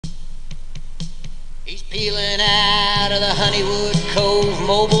He's peeling out of the Honeywood Cove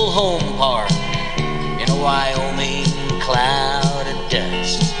Mobile Home Park in a Wyoming cloud of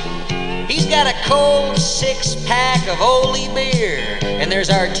dust. He's got a cold 6-pack of Ole beer, and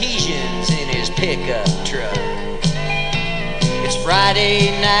there's artesians in his pickup truck. It's Friday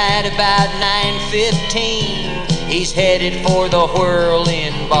night about 9:15. He's headed for the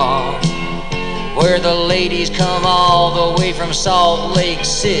Whirling Bar, where the ladies come all the way from Salt Lake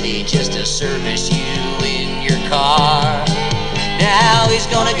City just to service you in your car. Now he's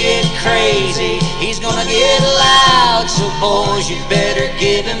gonna get crazy, he's gonna get loud, so boys, you better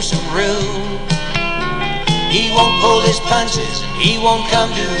give him some room. He won't pull his punches, and he won't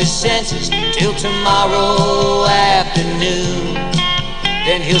come to his senses till tomorrow afternoon.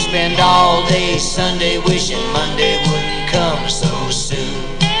 Then he'll spend all day Sunday wishing Monday wouldn't come so soon.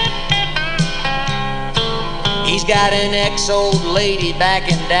 He's got an ex-old lady back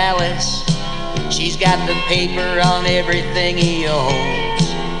in Dallas. She's got the paper on everything he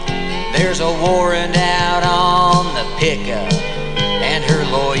owns. There's a warrant out on the pickup, and her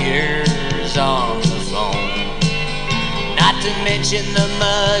lawyer's on the phone. Not to mention the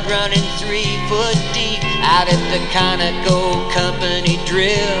mud running 3 foot deep out at the Conoco Company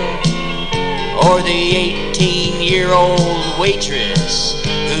drill, or the 18-year-old waitress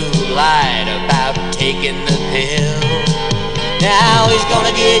who lied about taking the pill. Now he's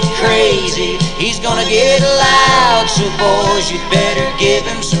gonna get crazy, he's gonna get loud, so boys, you'd better give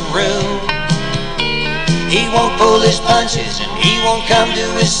him some room. He won't pull his punches, and he won't come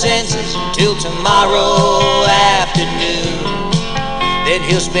to his senses until tomorrow afternoon. Then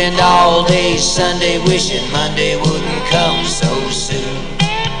he'll spend all day Sunday wishing Monday wouldn't come so soon.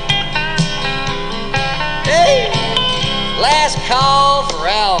 Hey! Last call for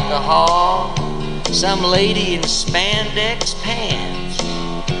alcohol. Some lady in spandex pants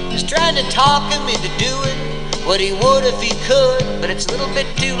is trying to talk him into doing what he would if he could, but it's a little bit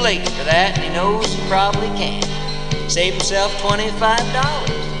too late for that, and he knows he probably can't. Save himself $25,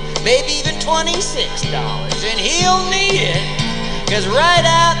 maybe even $26, and he'll need it, 'cause right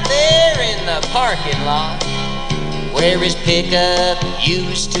out there in the parking lot where his pickup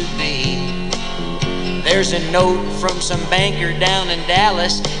used to be, there's a note from some banker down in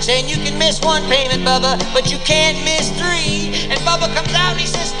Dallas saying you can miss 1 payment, Bubba, but you can't miss 3. And Bubba comes out and he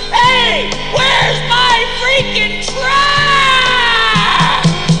says, "Hey, where's my freaking truck?"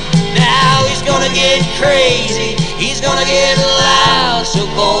 Now he's gonna get crazy, he's gonna get loud, so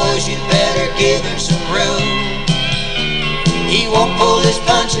boys, you better give him some room. He won't pull his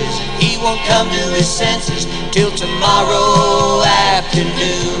punches, and he won't come to his senses till tomorrow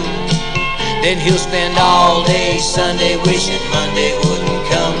afternoon. Then he'll spend all day Sunday wishing Monday wouldn't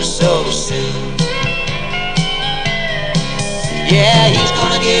come so soon. Yeah, he's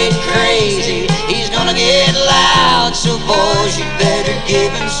gonna get crazy, he's gonna get loud, so boys, you better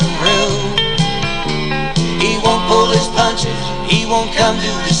give him some room. He won't pull his punches, he won't come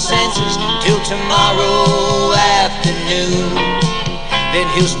to his senses till tomorrow afternoon. Then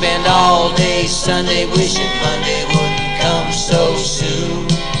he'll spend all day Sunday wishing Monday